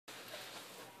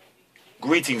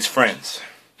Greetings, friends.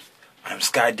 I'm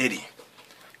SKYDIDDY,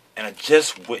 and I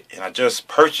just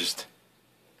purchased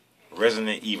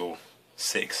Resident Evil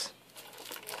 6.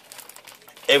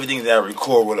 Everything that I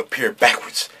record will appear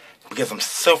backwards because I'm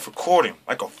self-recording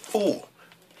like a fool.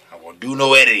 I won't do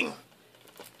no editing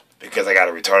because I got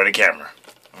a retarded camera.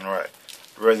 Alright,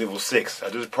 Resident Evil 6.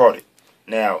 I just bought it.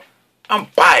 Now, I'm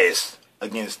biased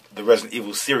against the Resident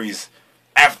Evil series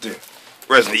after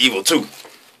Resident Evil 2.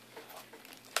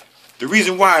 The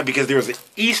reason why, because there was an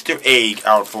Easter egg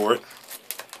out for it,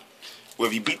 where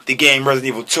if you beat the game Resident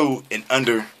Evil 2 in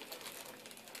under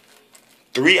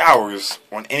 3 hours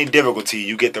on any difficulty,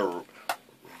 you get the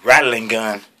rattling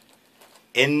gun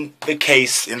in the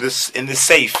case, in the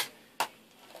safe,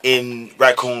 in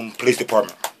Raccoon Police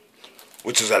Department.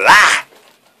 Which is a lie.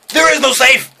 There is no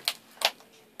safe.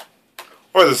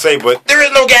 Or is it safe, but there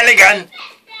is no Gatling gun.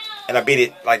 And I beat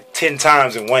it like 10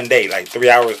 times in one day. Like 3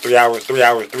 hours, 3 hours, 3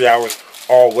 hours, 3 hours,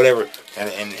 all whatever.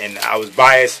 And I was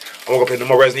biased. I won't go play no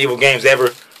more Resident Evil games ever.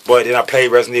 But then I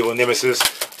played Resident Evil Nemesis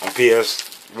on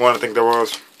PS1, I think there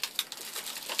was.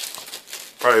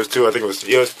 Probably it was 2, I think it was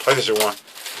PlayStation 1.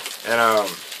 And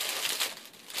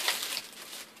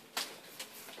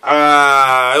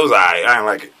it was alright. I didn't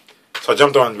like it. So I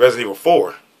jumped on Resident Evil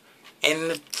 4.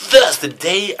 And thus, the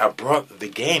day I brought the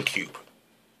GameCube,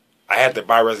 I had to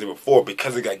buy Resident Evil 4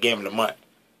 because it got Game of the Month.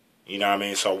 You know what I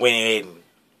mean? So I went ahead and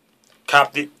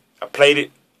copped it. I played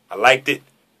it. I liked it.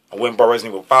 I went and bought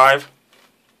Resident Evil 5.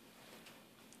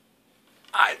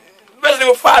 Resident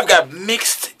Evil 5 got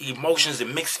mixed emotions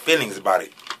and mixed feelings about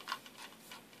it.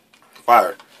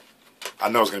 Fire. I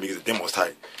know it's going to be because the demo's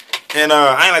tight. And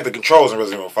I ain't like the controls in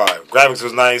Resident Evil 5. Graphics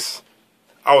was nice.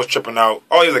 I was tripping out.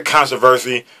 Always a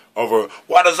controversy over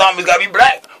why the zombies gotta be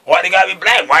black. Why they gotta be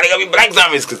black? Why they gotta be black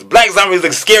zombies? Because black zombies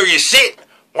look scary as shit.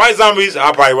 White zombies,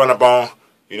 I'll probably run up on.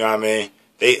 You know what I mean?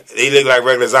 They look like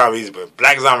regular zombies, but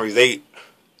black zombies, they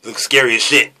look scary as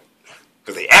shit.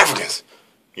 Because they Africans.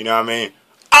 You know what I mean?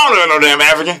 I don't know no damn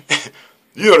African.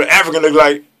 You know what an African look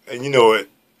like, and you know what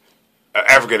an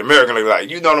African American look like.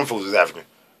 You know them fools is African.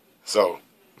 So,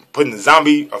 putting the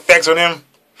zombie effects on them,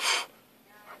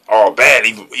 all bad,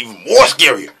 even more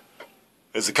scarier.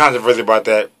 There's a controversy about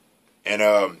that, and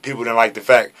people didn't like the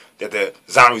fact that the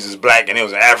zombies is black and it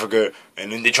was in Africa,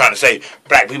 and then they're trying to say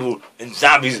black people and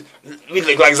zombies, we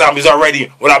look like zombies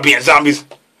already without being zombies.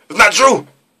 It's not true.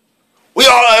 We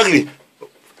all ugly.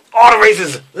 All the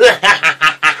races.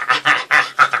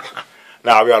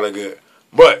 Nah, we all look good.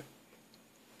 But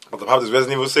to pop this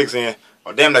Resident Evil 6 in,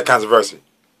 oh damn that controversy.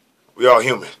 We all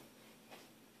human.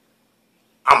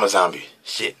 I'm a zombie.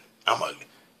 Shit, I'm ugly.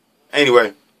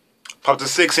 Anyway. Pop the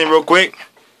 6 in real quick.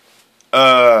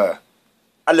 I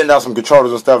lent out some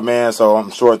controllers and stuff, man, so I'm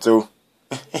short too.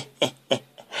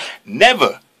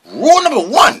 Never. Rule number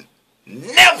 1.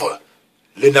 Never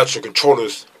lend out your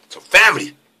controllers to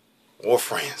family or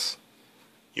friends.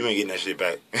 You ain't getting that shit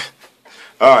back.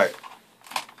 Alright.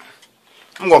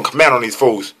 I'm going to command on these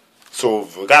fools. So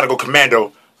if I gotta go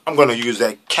commando, I'm going to use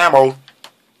that camo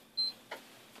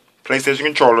PlayStation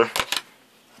controller.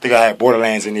 I think I had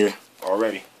Borderlands in here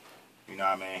already. You know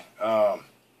what I mean?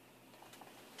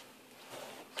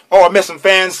 I met some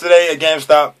fans today at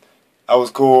GameStop. That was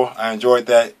cool. I enjoyed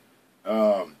that.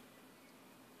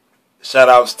 Shout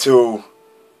outs to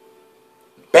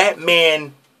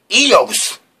Batman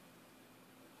EOS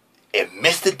and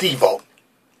Mr. Devo.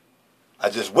 I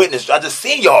just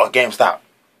seen y'all at GameStop.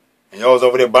 And y'all was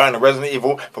over there buying the Resident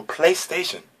Evil for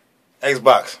PlayStation,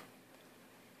 Xbox.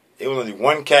 It was only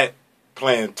one cat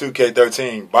playing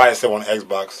 2K13 by itself on the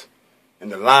Xbox.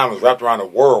 And the line was wrapped around the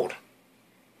world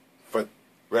for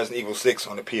Resident Evil 6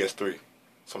 on the PS3.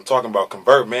 So I'm talking about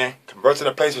convert, man. Convert to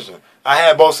the PlayStation. I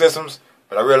had both systems,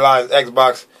 but I realized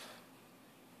Xbox,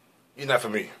 you're not for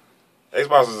me.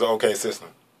 Xbox is an okay system,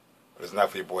 but it's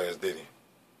not for your boy S. Diddy.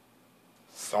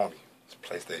 Sony. It's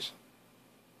PlayStation.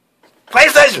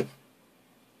 PlayStation!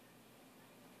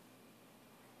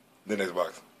 Then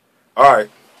Xbox.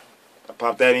 Alright. I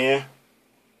popped that in.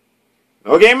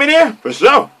 No game in here? For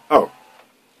sure. Oh.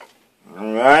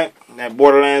 Alright, that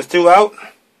Borderlands 2 out.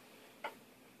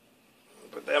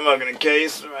 Put that mug in the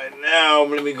case right now.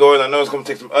 Let me go. I know it's going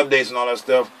to take some updates and all that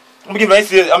stuff. I'm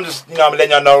just, I'm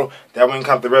letting y'all know that when it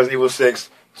comes to Resident Evil 6,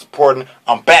 supporting,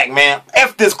 I'm back, man.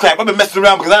 F this crap. I've been messing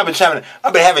around because I've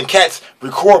been having cats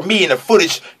record me in the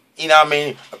footage, you know what I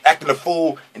mean, acting a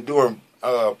fool and doing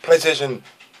PlayStation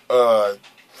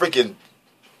freaking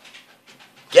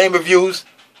game reviews.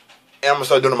 And I'm going to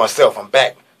start doing it myself. I'm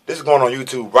back. This is going on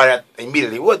YouTube right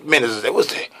immediately. What minutes is that?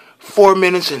 What's that? 4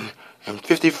 minutes and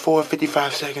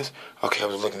 55 seconds. Okay, I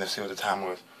was looking to see what the time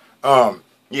was.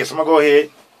 Yeah, so I'm going to go ahead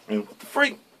And what the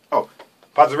freak? Oh,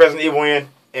 about the Resident Evil in,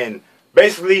 and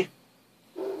basically,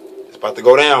 it's about to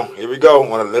go down. Here we go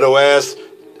on a little ass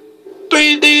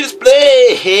 3D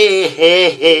display.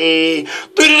 3D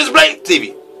display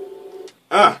TV.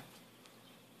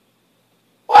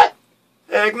 What?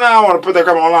 Heck no, I want to put that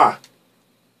crap online.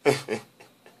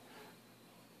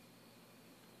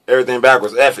 Everything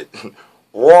backwards. F it.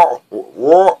 War.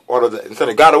 What is that? Instead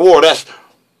of God of War, that's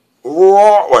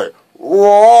War. Wait.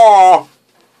 Raw.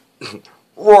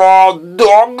 Raw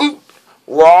dog.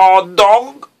 Raw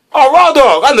dog. Oh, raw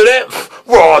dog. I knew that.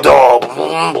 Raw dog.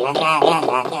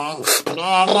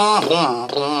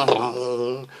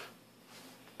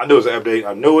 I knew it was an update.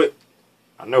 I knew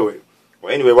it.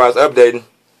 Well, anyway, while it's updating,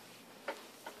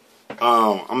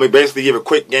 I'm going to basically give a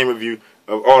quick game review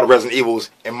of all the Resident Evils,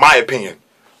 in my opinion.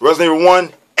 Resident Evil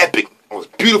 1, epic. It was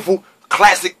beautiful,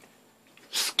 classic,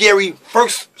 scary.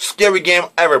 First scary game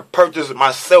I ever purchased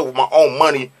myself with my own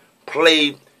money.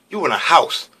 Played. You in a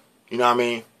house. You know what I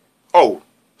mean? Oh,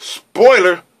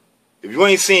 spoiler. If you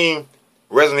ain't seen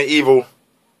Resident Evil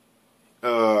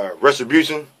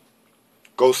Retribution,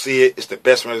 go see it. It's the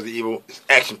best Resident Evil. It's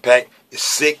action-packed.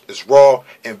 It's sick. It's raw.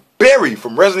 And Barry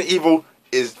from Resident Evil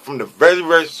is from the very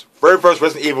first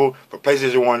Resident Evil for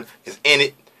PlayStation 1 is in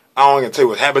it. I don't even tell you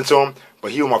what happened to him,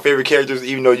 but he was my favorite characters,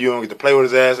 even though you don't get to play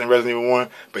with his ass in Resident Evil 1,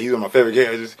 but he's one of my favorite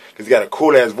characters because he got a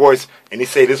cool-ass voice, and he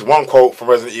say this one quote from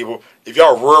Resident Evil. If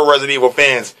y'all real Resident Evil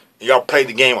fans, and y'all played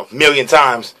the game a million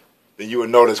times, then you would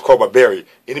know this quote by Barry.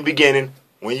 In the beginning,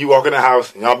 when you walk in the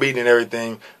house, and y'all beating and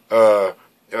everything,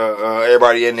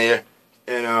 everybody in there,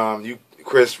 and you,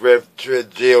 Chris, Rev,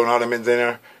 Jill, and all them in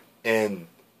there, and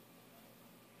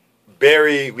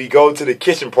Barry, we go to the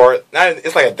kitchen part. Now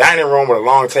it's like a dining room with a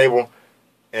long table.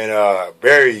 And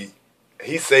Barry,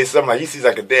 he says something like he sees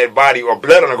like a dead body or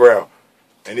blood on the ground.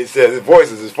 And he says, his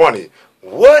voice is funny.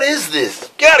 What is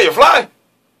this? Get out of here, fly.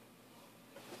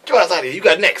 Get outside here. You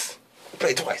got next. You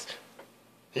played twice.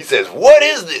 He says, what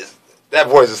is this? That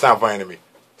voice just sounds funny to me.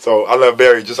 So I love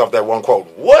Barry just off that one quote.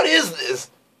 What is this?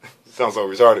 He sounds so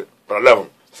retarded, but I love him.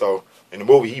 So in the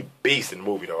movie, he beast in the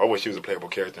movie, though. I wish he was a playable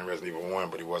character in Resident Evil 1,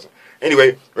 but he wasn't.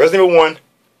 Anyway, Resident Evil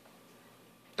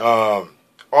 1,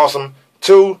 awesome.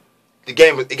 2, the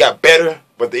game, it got better,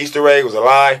 but the Easter egg was a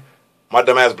lie. My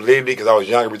dumb ass believed it because I was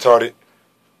young and retarded.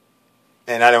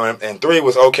 And 3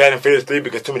 was okay. I didn't finish 3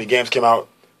 because too many games came out.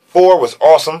 4 was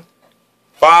awesome.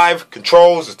 5,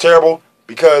 controls is terrible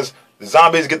because the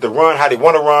zombies get to run how they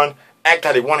want to run, act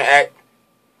how they want to act.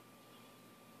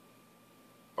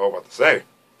 Oh, about to say.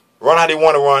 Run how they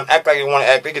want to run, act like they want to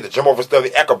act. They get to jump over stuff.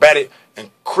 They acrobatic.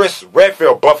 And Chris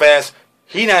Redfield, buff ass,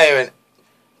 he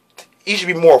should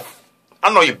be more.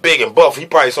 I know you're big and buff. He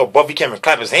probably so buff he can't even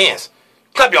clap his hands.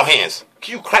 Clap your hands.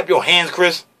 Can you clap your hands,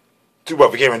 Chris? Too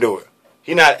buff, he can't even do it.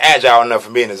 He not agile enough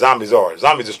for being the zombies are.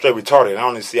 Zombies are straight retarded. I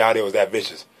don't even see how they was that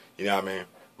vicious. You know what I mean?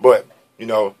 But, you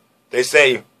know, they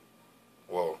say,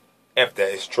 well, F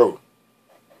that, it's true.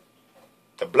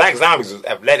 The black zombies was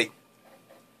athletic.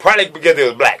 Probably because they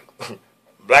was black.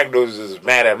 Black dudes is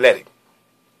mad athletic.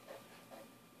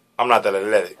 I'm not that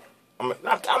athletic. I'm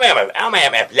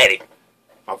athletic.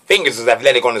 My fingers is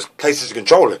athletic on this PlayStation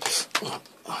controller.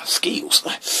 Skills.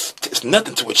 It's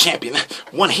nothing to a champion.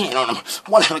 One hand on him.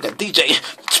 One hand like a DJ.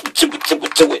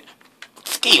 To it.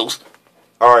 Skills.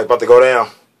 Alright, about to go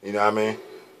down. You know what I mean?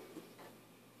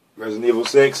 Resident Evil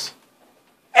 6.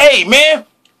 Hey, man.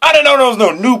 I didn't know there was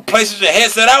no new PlayStation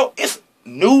headset out. It's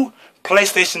new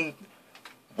PlayStation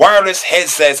wireless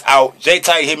headsets out.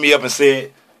 J-Type hit me up and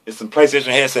said there's some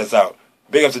PlayStation headsets out.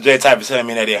 Big up to J-Type for telling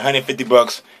me that they're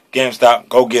 $150. GameStop,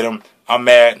 go get them. I'm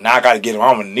mad. Now I gotta get them.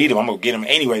 I don't need them. I'm gonna get them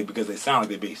anyway because they sound like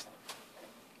they're beast.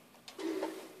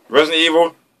 Resident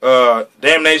Evil,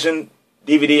 Damnation,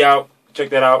 DVD out. Check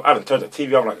that out. I done turned the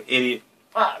TV off like an idiot.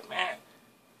 Fuck, man.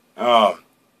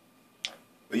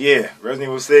 But yeah, Resident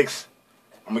Evil 6.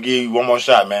 I'm gonna give you one more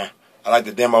shot, man. I like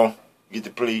the demo. You get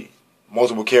to play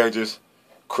multiple characters.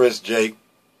 Chris, Jake,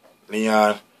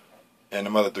 Leon, and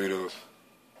the other 3 dudes.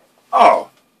 Oh,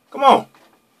 come on.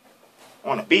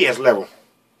 On the BS level.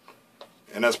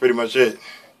 And that's pretty much it.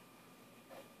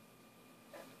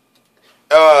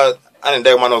 I didn't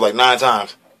dab my nose like 9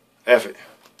 times. F it.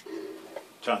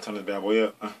 Trying to turn this bad boy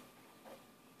up.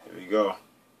 Here we go.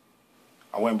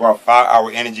 I went and brought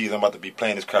 5-hour energies. I'm about to be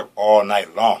playing this crap all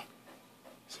night long.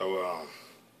 So,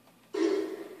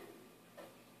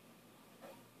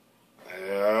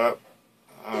 yeah.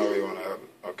 I don't really want to.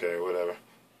 Okay, whatever.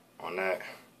 On that.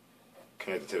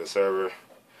 Connected to the server.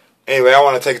 Anyway, I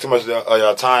want to take too much of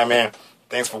your time, man.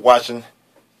 Thanks for watching.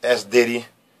 SKYDIDDY. I'm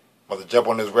about to jump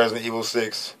on this Resident Evil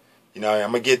 6. You know,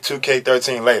 I'm going to get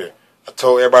 2K13 later. I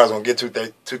told everybody I was gonna get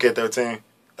 2K13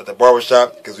 at the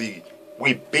barbershop because we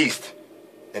beast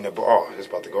in the bar. Oh, it's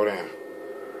about to go down.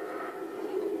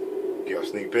 Give a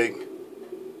sneak peek.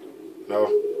 No,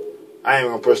 I ain't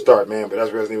even gonna push start, man. But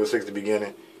that's Resident Evil 6 the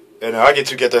beginning, and I'll get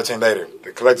 2K13 later.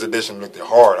 The collector's edition looked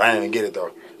hard. I didn't even get it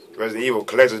though. Resident Evil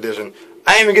collector's edition.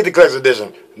 I didn't even get the collector's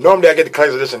edition. Normally I get the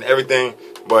collector's edition and everything,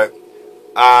 but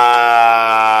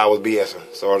I was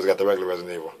BSing, so I just got the regular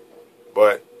Resident Evil.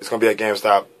 But it's gonna be at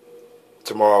GameStop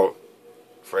tomorrow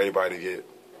for anybody to get.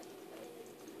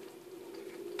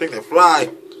 I think that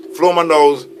flew on my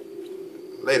nose,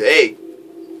 laid an egg.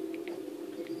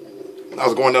 I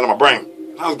was going down on my brain.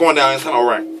 I was going down inside my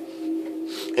brain.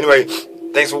 Anyway,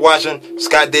 thanks for watching.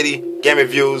 Sky Diddy Game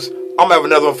Reviews. I'm gonna have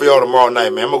another one for y'all tomorrow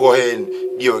night, man. I'm gonna go ahead and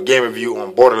give you a game review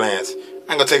on Borderlands. I ain't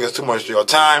gonna take us too much of your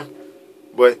time,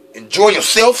 but enjoy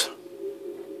yourself.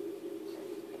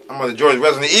 I'm gonna enjoy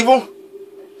Resident Evil.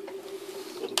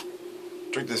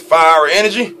 Drink this fire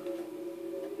energy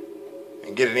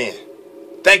and get it in.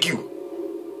 Thank you.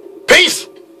 Peace.